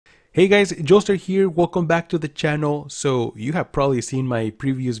Hey guys, Joester here, welcome back to the channel. So you have probably seen my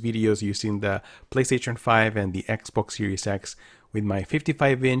previous videos using the PlayStation 5 and the Xbox Series X with my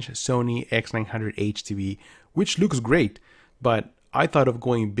 55-inch Sony X900H TV, which looks great, but I thought of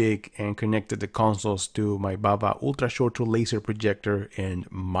going big and connected the consoles to my VAVA Ultra Short Laser projector, and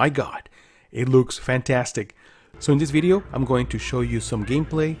my god, it looks fantastic. So in this video, I'm going to show you some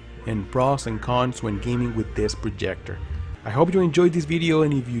gameplay and pros and cons when gaming with this projector. I hope you enjoyed this video,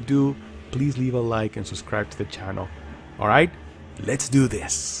 and if you do, please leave a like and subscribe to the channel. Alright, let's do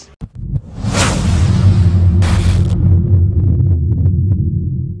this!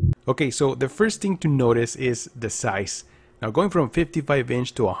 Okay, so the first thing to notice is the size. Now going from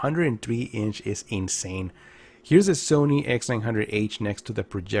 55-inch to 103-inch is insane. Here's a Sony X900H next to the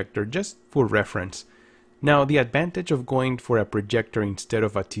projector just for reference. Now the advantage of going for a projector instead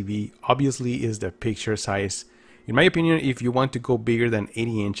of a TV obviously is the picture size. In my opinion, if you want to go bigger than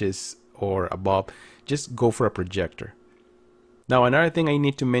 80 inches or above, just go for a projector. Now another thing I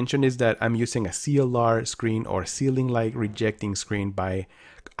need to mention is that I'm using a CLR screen or ceiling light rejecting screen by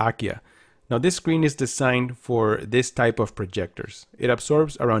Akia. Now this screen is designed for this type of projectors. It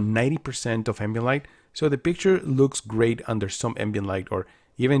absorbs around 90% of ambient light, so the picture looks great under some ambient light or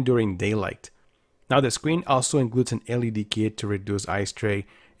even during daylight. Now the screen also includes an LED kit to reduce eye stray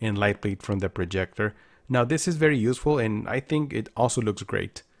and light bleed from the projector. Now this is very useful, and I think it also looks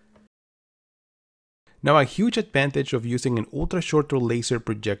great. Now a huge advantage of using an ultra short laser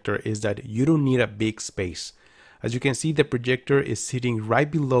projector is that you don't need a big space. As you can see, the projector is sitting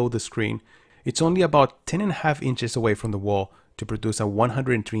right below the screen. It's only about 10.5 inches away from the wall to produce a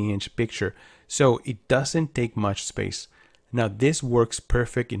 103-inch picture, so it doesn't take much space. Now this works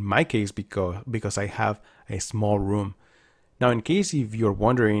perfect in my case because I have a small room. Now in case if you're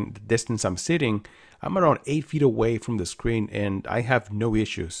wondering the distance I'm sitting, I'm around 8 feet away from the screen and I have no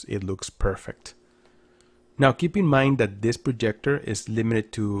issues. It looks perfect. Now keep in mind that this projector is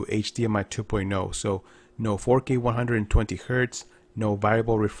limited to HDMI 2.0, so no 4K 120Hz, no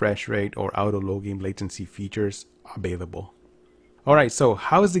variable refresh rate or auto low game latency features available. Alright, so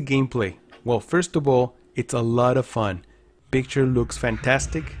how is the gameplay? Well, first of all, it's a lot of fun. Picture looks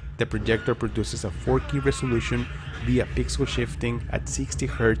fantastic. The projector produces a 4K resolution via pixel shifting at 60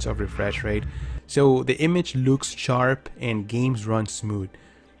 Hz of refresh rate, so the image looks sharp and games run smooth.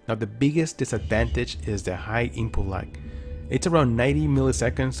 Now the biggest disadvantage is the high input lag. It's around 90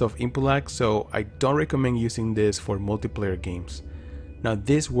 milliseconds of input lag, so I don't recommend using this for multiplayer games. Now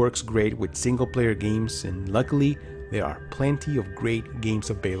this works great with single player games, and luckily there are plenty of great games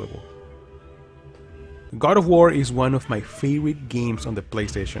available. God of War is one of my favorite games on the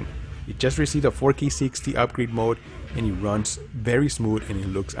PlayStation. It just received a 4K 60 upgrade mode and it runs very smooth and it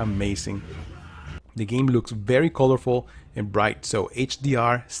looks amazing. The game looks very colorful and bright, so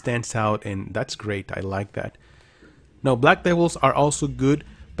HDR stands out, and that's great. I like that. Now Black Devils are also good,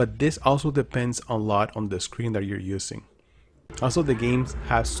 but this also depends a lot on the screen that you're using. Also the game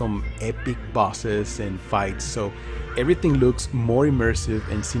has some epic bosses and fights, so everything looks more immersive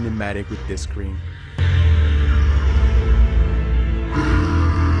and cinematic with this screen.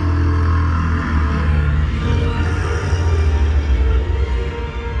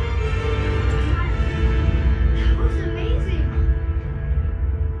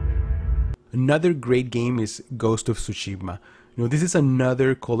 Another great game is Ghost of Tsushima. This is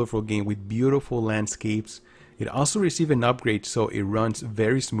another colorful game with beautiful landscapes. It also received an upgrade, so it runs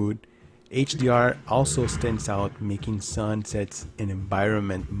very smooth. HDR also stands out, making sunsets and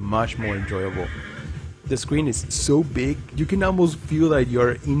environment much more enjoyable. The screen is so big, you can almost feel that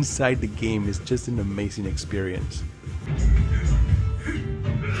you're inside the game. It's just an amazing experience.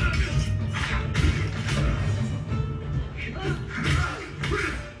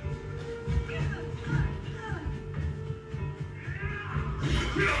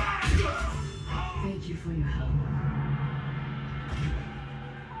 Thank you for your help.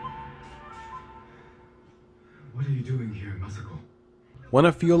 What are you doing here, Masako?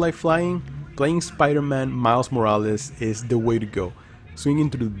 Wanna feel like flying? Playing Spider-Man Miles Morales is the way to go. Swinging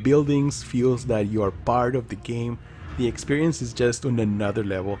through buildings feels that you are part of the game. The experience is just on another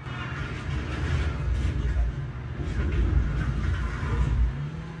level.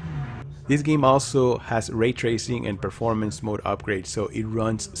 This game also has ray tracing and performance mode upgrades, so it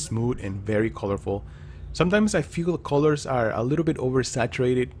runs smooth and very colorful. Sometimes I feel the colors are a little bit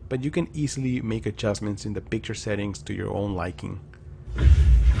oversaturated, but you can easily make adjustments in the picture settings to your own liking.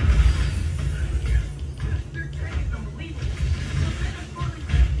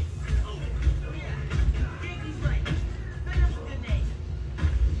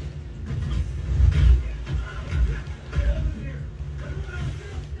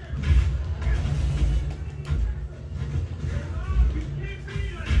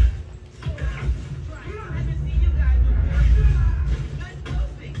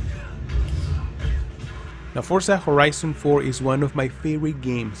 Now, Forza Horizon 4 is one of my favorite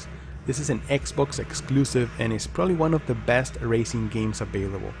games. This is an Xbox exclusive and is probably one of the best racing games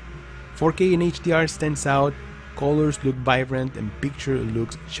available. 4K and HDR stands out, colors look vibrant and picture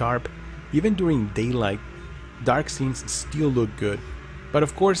looks sharp. Even during daylight, dark scenes still look good. But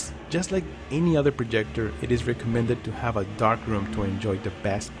of course, just like any other projector, it is recommended to have a dark room to enjoy the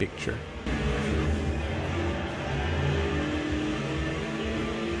best picture.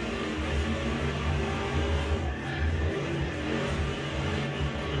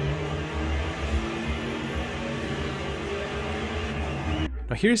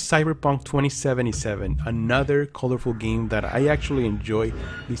 Now here's Cyberpunk 2077, another colorful game that I actually enjoy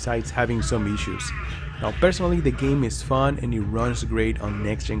besides having some issues. Now personally, the game is fun and it runs great on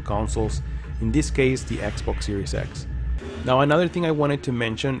next-gen consoles, in this case the Xbox Series X. Now another thing I wanted to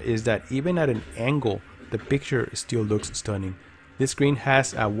mention is that even at an angle, the picture still looks stunning. This screen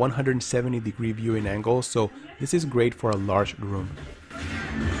has a 170-degree viewing angle, so this is great for a large room.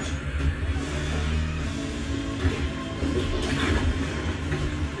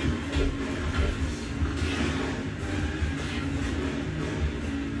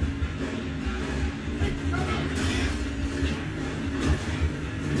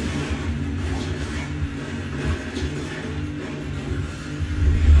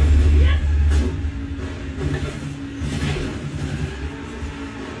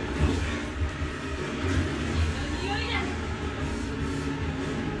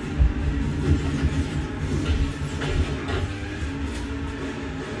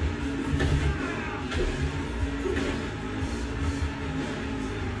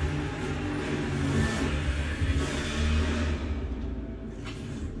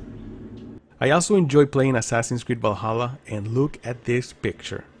 I also enjoy playing Assassin's Creed Valhalla, and look at this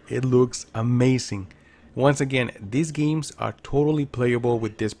picture. It looks amazing. Once again, these games are totally playable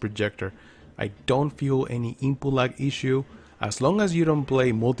with this projector. I don't feel any input lag issue. As long as you don't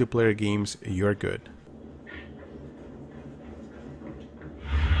play multiplayer games, you're good.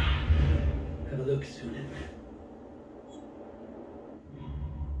 Have a look, student.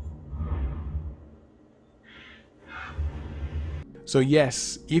 So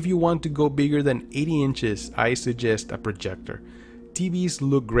yes, if you want to go bigger than 80 inches, I suggest a projector. TVs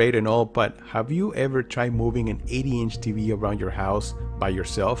look great and all, but have you ever tried moving an 80-inch TV around your house by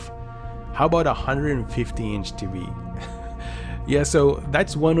yourself? How about a 150-inch TV? Yeah, so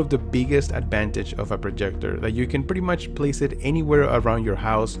that's one of the biggest advantage of a projector, that you can pretty much place it anywhere around your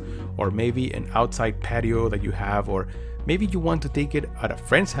house, or maybe an outside patio that you have, or maybe you want to take it at a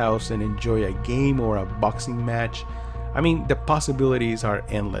friend's house and enjoy a game or a boxing match. I mean, the possibilities are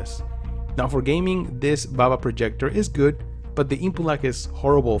endless. Now for gaming, this VAVA projector is good, but the input lag is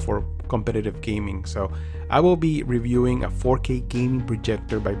horrible for competitive gaming, so I will be reviewing a 4K gaming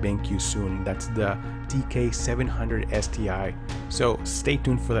projector by BenQ soon. That's the TK700 STI, so stay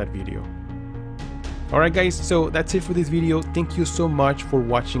tuned for that video. Alright guys, so that's it for this video. Thank you so much for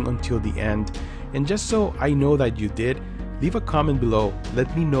watching until the end, and just so I know that you did, leave a comment below.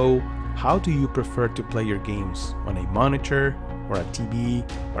 Let me know, how do you prefer to play your games? On a monitor, or a TV,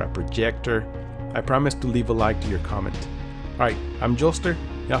 or a projector? I promise to leave a like to your comment. Alright, I'm Joester,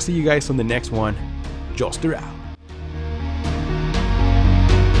 and I'll see you guys on the next one. Joester out.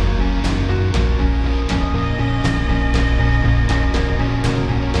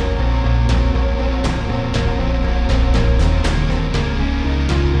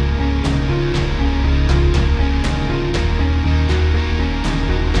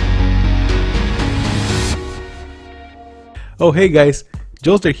 Oh hey guys,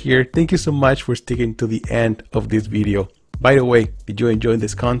 Joester here. Thank you so much for sticking to the end of this video. By the way, did you enjoy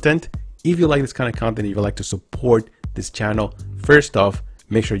this content? If you like this kind of content, if you like to support this channel, first off,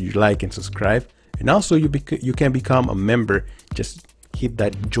 make sure you like and subscribe. And also you can become a member. Just hit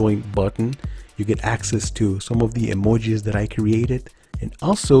that join button. You get access to some of the emojis that I created. And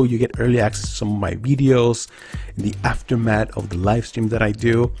also you get early access to some of my videos, the aftermath of the live stream that I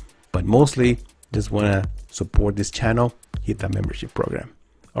do. But mostly just want to support this channel. Hit that membership program.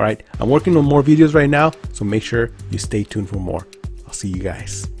 All right, I'm working on more videos right now, so make sure you stay tuned for more. I'll see you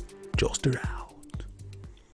guys. Joester out.